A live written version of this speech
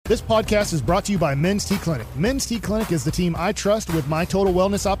This podcast is brought to you by Men's T Clinic. Men's T Clinic is the team I trust with my total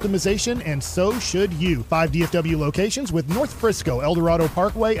wellness optimization, and so should you. 5 DFW locations with North Frisco, El Dorado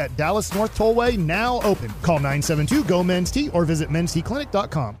Parkway at Dallas North Tollway now open. Call 972-GO-MEN'S-T or visit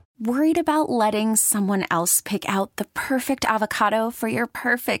mensteclinic.com. Worried about letting someone else pick out the perfect avocado for your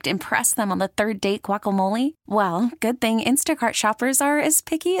perfect impress them on the third date guacamole? Well, good thing Instacart shoppers are as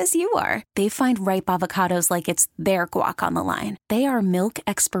picky as you are. They find ripe avocados like it's their guac on the line. They are milk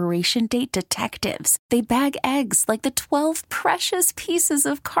expiration date detectives. They bag eggs like the 12 precious pieces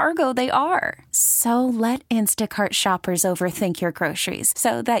of cargo they are. So let Instacart shoppers overthink your groceries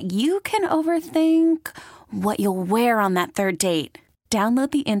so that you can overthink what you'll wear on that third date.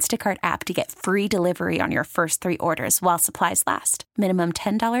 Download the Instacart app to get free delivery on your first 3 orders while supplies last. Minimum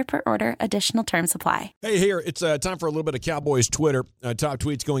 $10 per order. Additional terms apply. Hey, here. It's time for a little bit of Cowboys Twitter. Top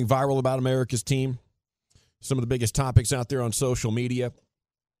tweets going viral about America's team. Some of the biggest topics out there on social media.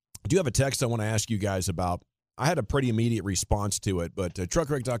 I do have a text I want to ask you guys about. I had a pretty immediate response to it, but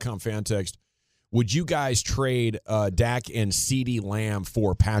truckwreck.com fan text. Would you guys trade Dak and CeeDee Lamb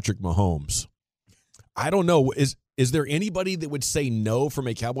for Patrick Mahomes? I don't know. Is there anybody that would say no from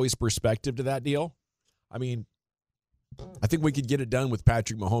a Cowboys perspective to that deal? I mean, I think we could get it done with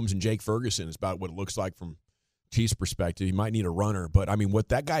Patrick Mahomes and Jake Ferguson is about what it looks like from Chiefs' perspective. He might need a runner, but, I mean, what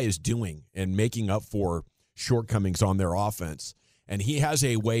that guy is doing and making up for shortcomings on their offense, and he has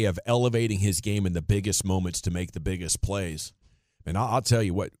a way of elevating his game in the biggest moments to make the biggest plays. And I'll tell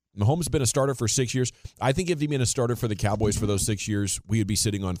you what, Mahomes has been a starter for 6 years. I think if he'd been a starter for the Cowboys for those 6 years, we would be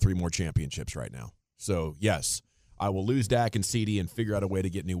sitting on 3 more championships right now. So, yes. I will lose Dak and CeeDee and figure out a way to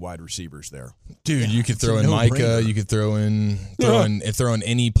get new wide receivers there. Dude, you could throw in Micah. You could throw in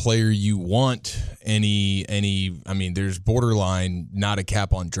any player you want. I mean, there's borderline not a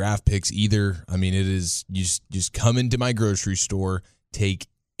cap on draft picks either. I mean, it is you just come into my grocery store, take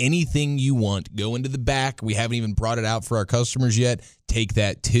anything you want, go into the back. We haven't even brought it out for our customers yet. Take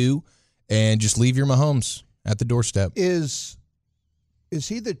that too, and just leave your Mahomes at the doorstep. Is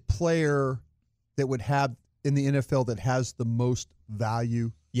he the player that would have in the NFL that has the most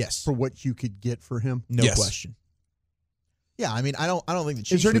value? Yes. For what you could get for him? No question. Yeah, I mean, I don't think the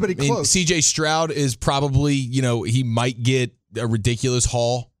Chiefs. Is there anybody close? CJ Stroud is probably, he might get a ridiculous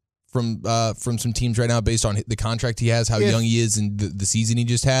haul from some teams right now based on the contract he has, how young he is, and the season he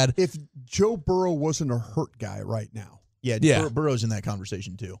just had. If Joe Burrow wasn't a hurt guy right now. Yeah. Burrow's in that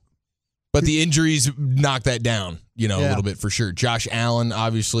conversation too. But the injuries knock that down, a little bit for sure. Josh Allen,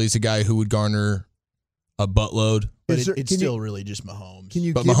 obviously, is a guy who would garner a buttload. But it's still really just Mahomes.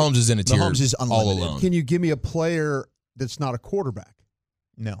 Mahomes is in a tier Mahomes is all alone. Can you give me a player that's not a quarterback?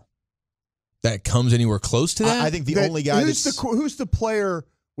 No. That comes anywhere close to that? I think the only guy who's the player?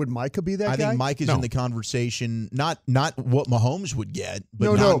 Would Micah be that guy? I think Mike is in the conversation. Not what Mahomes would get,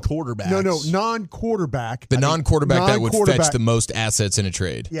 but non-quarterbacks. No, non-quarterback. The non-quarterback that would fetch the most assets in a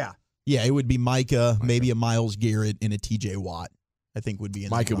trade. Yeah. Yeah, it would be Micah, maybe a Myles Garrett, and a TJ Watt. I think would be in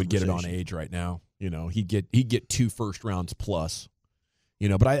Micah would get it on age right now. He'd get 2 first rounds plus.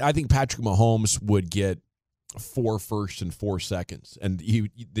 But I think Patrick Mahomes would get 4 firsts and 4 seconds, and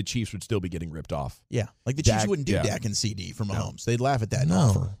the Chiefs would still be getting ripped off. Yeah, like the Chiefs wouldn't do Dak and CD for Mahomes. They'd laugh at that.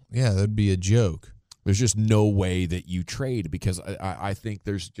 No, yeah, that'd be a joke. There's just no way that you trade because I think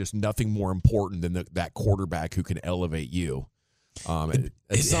there's just nothing more important than that quarterback who can elevate you.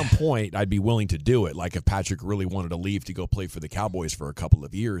 At some point, I'd be willing to do it. Like if Patrick really wanted to leave to go play for the Cowboys for a couple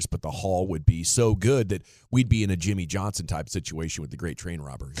of years, but the haul would be so good that we'd be in a Jimmy Johnson type situation with the great train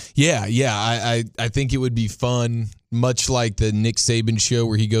robbery. Yeah. I think it would be fun, much like the Nick Saban show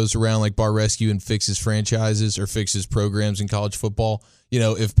where he goes around like Bar Rescue and fixes franchises or fixes programs in college football.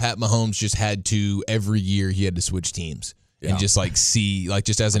 If Pat Mahomes just had to, every year he had to switch teams. And just see,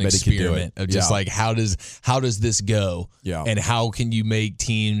 just as an experiment of just how does this go? Yeah. And how can you make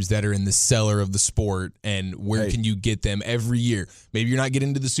teams that are in the cellar of the sport and where can you get them every year? Maybe you're not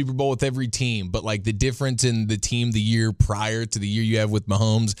getting to the Super Bowl with every team, but the difference in the team the year prior to the year you have with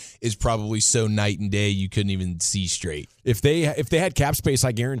Mahomes is probably so night and day you couldn't even see straight. If they had cap space,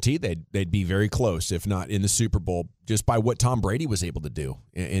 I guarantee they'd be very close, if not in the Super Bowl, just by what Tom Brady was able to do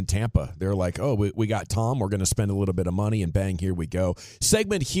in Tampa. They're like, oh, we got Tom. We're going to spend a little bit of money, and bang, here we go.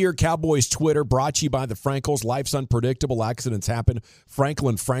 Segment here, Cowboys Twitter, brought to you by the Frankels. Life's unpredictable. Accidents happen. Frankel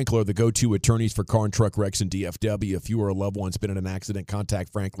and Frankel are the go-to attorneys for car and truck wrecks in DFW. If you or a loved one's been in an accident,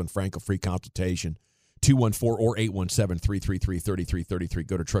 contact Frankel and Frankel. Free consultation. 214 or 817-333-3333.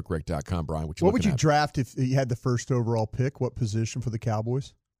 Go to truckwreck.com, Brian. What would you draft if you had the first overall pick? What position for the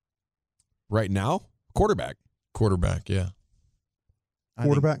Cowboys? Right now? Quarterback. Quarterback, yeah.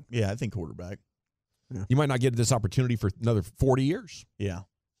 Quarterback? I think quarterback. Yeah. You might not get this opportunity for another 40 years. Yeah.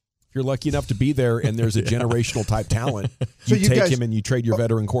 If you're lucky enough to be there and there's a generational type talent, So you you take guys- him and you trade your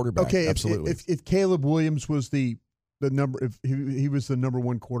veteran quarterback. Okay, Absolutely. If Caleb Williams was the number, if he was the number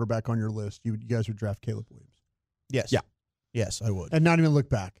one quarterback on your list, you guys would draft Caleb Williams Yes. Yeah. Yes, I would. and not even look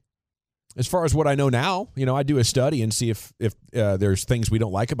back. As far as what I know now, I do a study and see if there's things we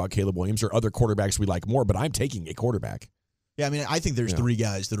don't like about Caleb Williams or other quarterbacks we like more, but I'm taking a quarterback. Yeah, I mean, I think there's Yeah. 3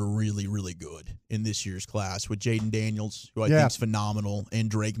 guys that are really, really good in this year's class with Jaden Daniels, who I Yeah. think is phenomenal, and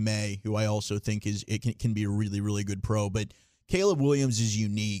Drake May, who I also think can be a really, really good pro. But Caleb Williams is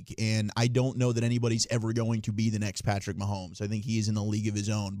unique, and I don't know that anybody's ever going to be the next Patrick Mahomes. I think he is in a league of his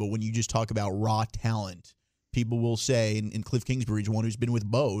own. But when you just talk about raw talent, people will say, and Cliff Kingsbury's one who's been with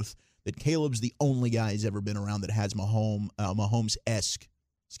both, that Caleb's the only guy who's ever been around that has Mahomes-esque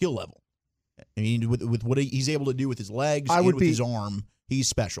skill level. I mean, with what he's able to do with his legs and with his arm, he's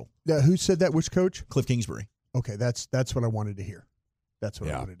special. Who said that? Which coach? Cliff Kingsbury. Okay, that's what I wanted to hear. That's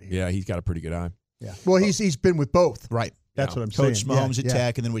what I wanted to hear. Yeah, he's got a pretty good eye. Yeah. Well, he's been with both. Right. That's what I'm Coach saying. Mahomes at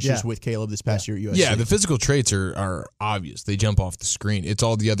Tech, and then was just with Caleb this past year at USC. Yeah, the physical traits are obvious. They jump off the screen. It's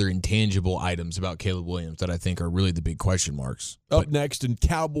all the other intangible items about Caleb Williams that I think are really the big question marks. Up next in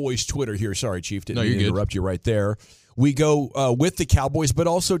Cowboys Twitter here. Sorry, Chief, didn't No, mean you're to good. interrupt you right there. We go with the Cowboys, but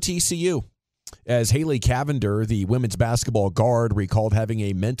also TCU. As Haley Cavender, the women's basketball guard, recalled having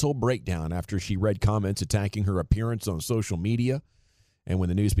a mental breakdown after she read comments attacking her appearance on social media, and when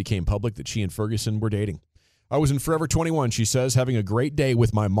the news became public that she and Ferguson were dating. I was in Forever 21, she says, having a great day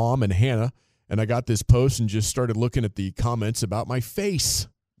with my mom and Hannah, and I got this post and just started looking at the comments about my face.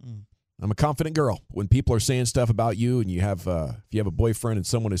 I'm a confident girl. When people are saying stuff about you and you have if you have a boyfriend and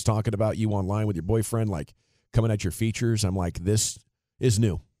someone is talking about you online with your boyfriend, like coming at your features, I'm like, this is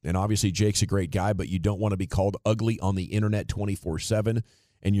new. And obviously Jake's a great guy, but you don't want to be called ugly on the internet 24/7,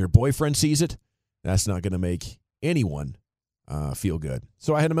 and your boyfriend sees it. That's not going to make anyone feel good.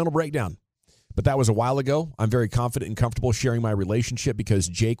 So I had a mental breakdown. But that was a while ago. I'm very confident and comfortable sharing my relationship because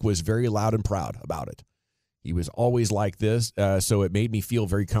Jake was very loud and proud about it. He was always like this, so it made me feel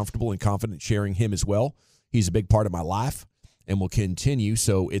very comfortable and confident sharing him as well. He's a big part of my life and will continue,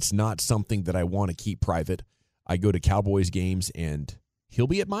 so it's not something that I want to keep private. I go to Cowboys games, and he'll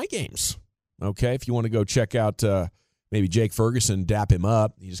be at my games. Okay, if you want to go check out maybe Jake Ferguson, dap him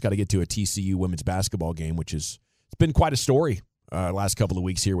up, you just got to get to a TCU women's basketball game, which it's been quite a story. Last couple of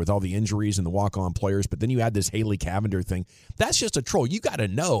weeks here with all the injuries and the walk-on players. But then you add this Haley Cavender thing. That's just a troll. You got to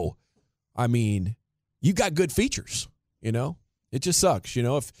know. I mean, you got good features, It just sucks,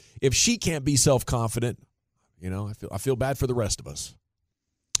 If she can't be self-confident, I feel bad for the rest of us.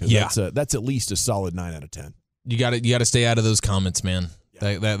 Yeah. That's at least a solid 9 out of 10. You got to stay out of those comments, man.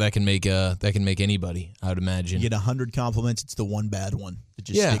 That can make anybody, I would imagine. You get 100 compliments, it's the one bad one that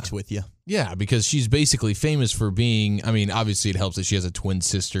just sticks with you. Yeah, because she's basically famous for being, I mean, obviously it helps that she has a twin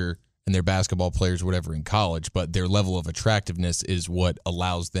sister and they're basketball players, whatever, in college, but their level of attractiveness is what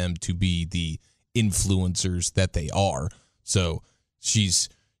allows them to be the influencers that they are. So she's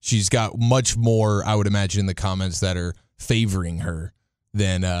got much more, I would imagine, in the comments that are favoring her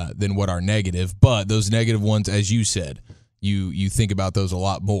than what are negative. But those negative ones, as you said, you think about those a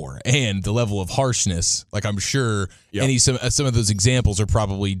lot more, and the level of harshness. Like, I'm sure some of those examples are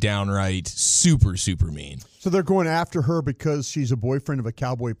probably downright super, super mean. So they're going after her because she's a boyfriend of a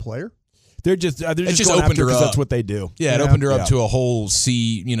Cowboy player? They're just going opened after her because up. that's what they do. Yeah, it opened her up to a whole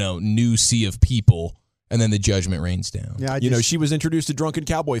new sea of people, and then the judgment rains down. Yeah, she was introduced to drunken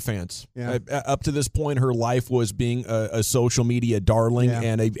Cowboy fans. Yeah. Up to this point, her life was being a social media darling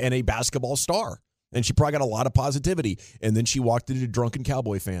and a basketball star. And she probably got a lot of positivity. And then she walked into drunken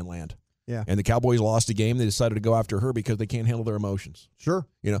Cowboy fan land. Yeah. And the Cowboys lost a game. They decided to go after her because they can't handle their emotions. Sure.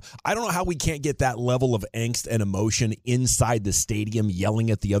 I don't know how we can't get that level of angst and emotion inside the stadium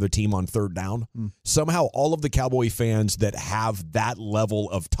yelling at the other team on third down. Somehow all of the Cowboy fans that have that level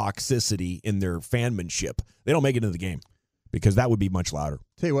of toxicity in their fanmanship, they don't make it into the game because that would be much louder.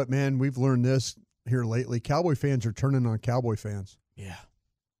 Tell you what, man, we've learned this here lately. Cowboy fans are turning on Cowboy fans. Yeah.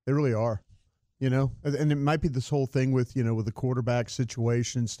 They really are. And it might be this whole thing with, with the quarterback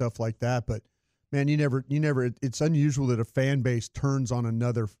situation, stuff like that. But man, you never, it's unusual that a fan base turns on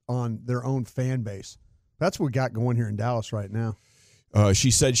their own fan base. That's what we got going here in Dallas right now.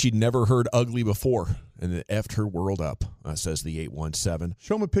 She said she'd never heard ugly before, and it effed her world up, says the 817.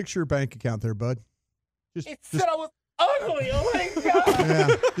 Show them a picture of your bank account there, bud. It said I was ugly. Oh, my God.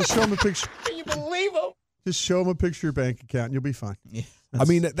 Yeah, just show them a picture. Can you believe him? Just show them a picture of your bank account, and you'll be fine. Yeah, I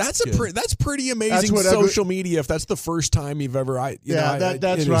mean, that's pretty amazing social media if that's the first time you've ever.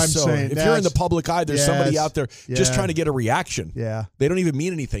 That's what I'm saying. If you're in the public eye, there's somebody out there just trying to get a reaction. Yeah. They don't even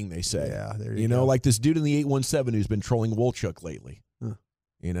mean anything they say. Yeah, there you go. Like this dude in the 817 who's been trolling Wolchuk lately.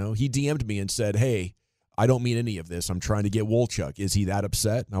 You know, he DM'd me and said, hey, I don't mean any of this. I'm trying to get Wolchuk. Is he that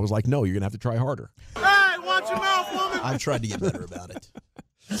upset? And I was like, no, you're going to have to try harder. Hey, watch your mouth, woman. I've tried to get better about it.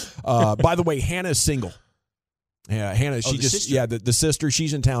 By the way, Hannah's single. Yeah, Hannah, she just, sister. The sister,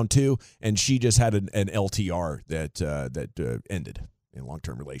 she's in town too, and she just had an LTR that ended in a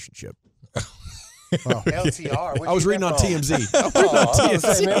long-term relationship. Oh. LTR. I was reading on TMZ. I was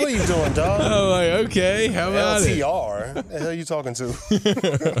saying, man, what are you doing, dog? Oh, like, okay. How about LTR? What the hell are you talking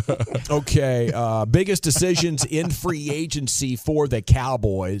to? Okay. Biggest decisions in free agency for the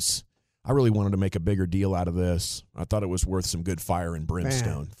Cowboys. I really wanted to make a bigger deal out of this. I thought it was worth some good fire and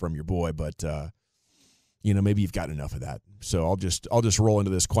brimstone from your boy, but maybe you've got enough of that. So I'll just roll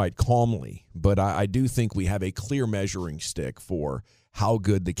into this quite calmly. But I do think we have a clear measuring stick for how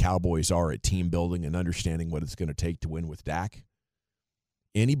good the Cowboys are at team building and understanding what it's going to take to win with Dak.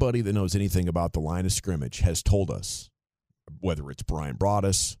 Anybody that knows anything about the line of scrimmage has told us, whether it's Brian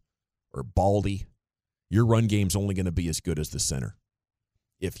Broaddus or Baldy, your run game's only going to be as good as the center.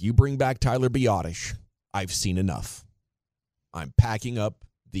 If you bring back Tyler Biadasz, I've seen enough. I'm packing up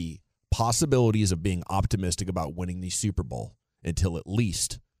the possibilities of being optimistic about winning the Super Bowl until at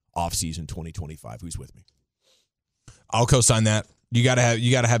least offseason 2025. Who's with me? I'll co-sign that. You gotta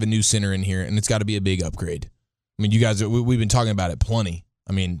have a new center in here, and it's got to be a big upgrade. I mean, you guys, we've been talking about it plenty.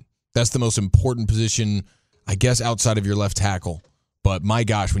 I mean, that's the most important position, I guess, outside of your left tackle. But my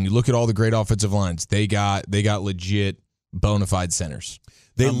gosh, when you look at all the great offensive lines, they got legit bona fide centers.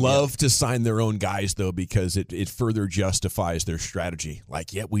 They love to sign their own guys, though, because it further justifies their strategy.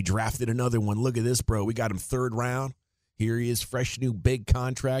 Like, we drafted another one. Look at this, bro. We got him 3rd round. Here he is, fresh new big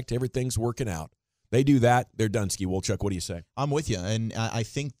contract. Everything's working out. They do that, they're done. Ski Wolchuk, what do you say? I'm with you, and I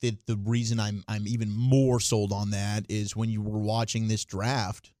think that the reason I'm even more sold on that is when you were watching this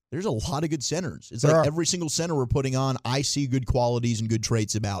draft, there's a lot of good centers. It's like every single center we're putting on, I see good qualities and good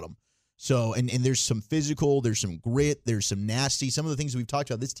traits about them. So, and there's some physical, there's some grit, there's some nasty. Some of the things we've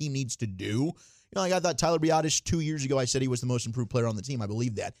talked about this team needs to do. Like I thought Tyler Biadasz 2 years ago, I said he was the most improved player on the team. I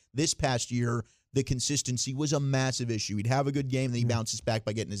believe that. This past year, the consistency was a massive issue. He'd have a good game, then he bounces back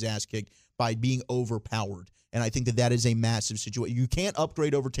by getting his ass kicked, by being overpowered. And I think that is a massive situation. You can't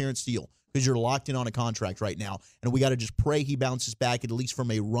upgrade over Terrence Steele because you're locked in on a contract right now. And we got to just pray he bounces back, at least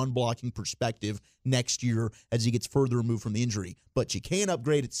from a run-blocking perspective, next year as he gets further removed from the injury. But you can't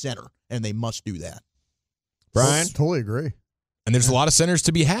upgrade at center, and they must do that. Brian? Totally agree. And there's a lot of centers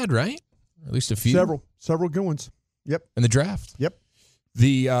to be had, right? Or at least a few. Several good ones. Yep. In the draft. Yep.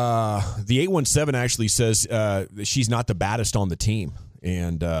 The 817 actually says she's not the baddest on the team.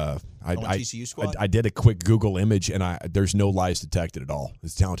 And TCU squad? I did a quick Google image, and there's no lies detected at all.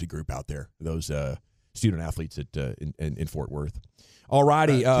 It's a talented group out there, those student athletes in Fort Worth. All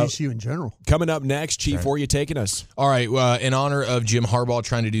righty. TCU in general. Coming up next, Chief, where are you taking us? All right. In honor of Jim Harbaugh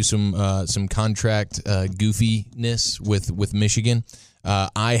trying to do some contract goofiness with Michigan,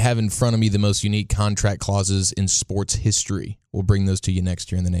 I have in front of me the most unique contract clauses in sports history. We'll bring those to you next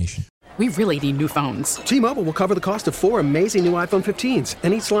year in the nation. We really need new phones. T-Mobile will cover the cost of 4 amazing new iPhone 15s,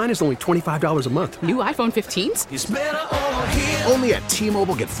 and each line is only $25 a month. New iPhone 15s? It's better over here. Only at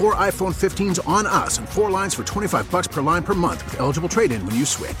T-Mobile, get 4 iPhone 15s on us and 4 lines for $25 per line per month with eligible trade-in when you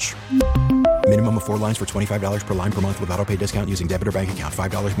switch. Minimum of 4 lines for $25 per line per month with autopay discount using debit or bank account.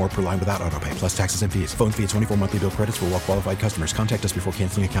 $5 more per line without autopay, plus taxes and fees. Phone fee at 24 monthly bill credits for well-qualified customers. Contact us before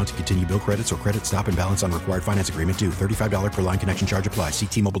canceling account to continue bill credits or credit stop and balance on required finance agreement due. $35 per line connection charge applies. See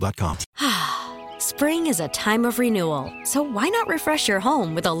T-Mobile.com. Spring is a time of renewal, so why not refresh your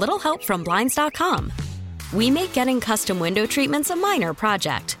home with a little help from Blinds.com? We make getting custom window treatments a minor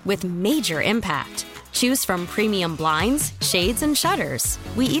project with major impact. Choose from premium blinds, shades, and shutters.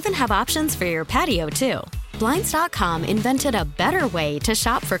 We even have options for your patio, too. Blinds.com invented a better way to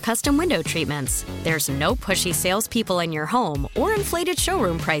shop for custom window treatments. There's no pushy salespeople in your home or inflated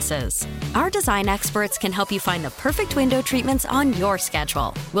showroom prices. Our design experts can help you find the perfect window treatments on your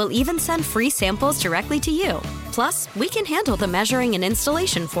schedule. We'll even send free samples directly to you. Plus, we can handle the measuring and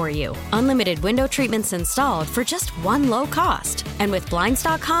installation for you. Unlimited window treatments installed for just one low cost. And with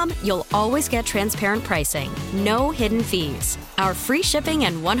Blinds.com, you'll always get transparent pricing. No hidden fees. Our free shipping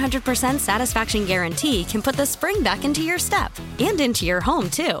and 100% satisfaction guarantee can put the spring back into your step and into your home,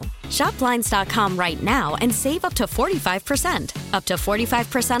 too. Shop Blinds.com right now and save up to 45%. Up to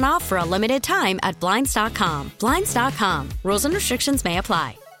 45% off for a limited time at Blinds.com. Blinds.com. Rules and restrictions may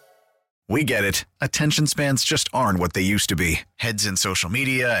apply. We get it. Attention spans just aren't what they used to be. Heads in social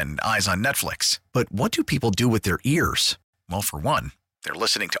media and eyes on Netflix. But what do people do with their ears? Well, for one, they're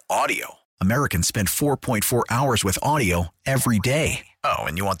listening to audio. Americans spend 4.4 hours with audio every day. Oh,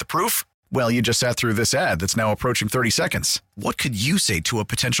 and you want the proof? Well, you just sat through this ad that's now approaching 30 seconds. What could you say to a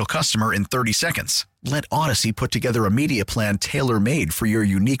potential customer in 30 seconds? Let Odyssey put together a media plan tailor-made for your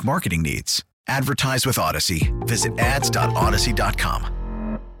unique marketing needs. Advertise with Odyssey. Visit ads.odyssey.com.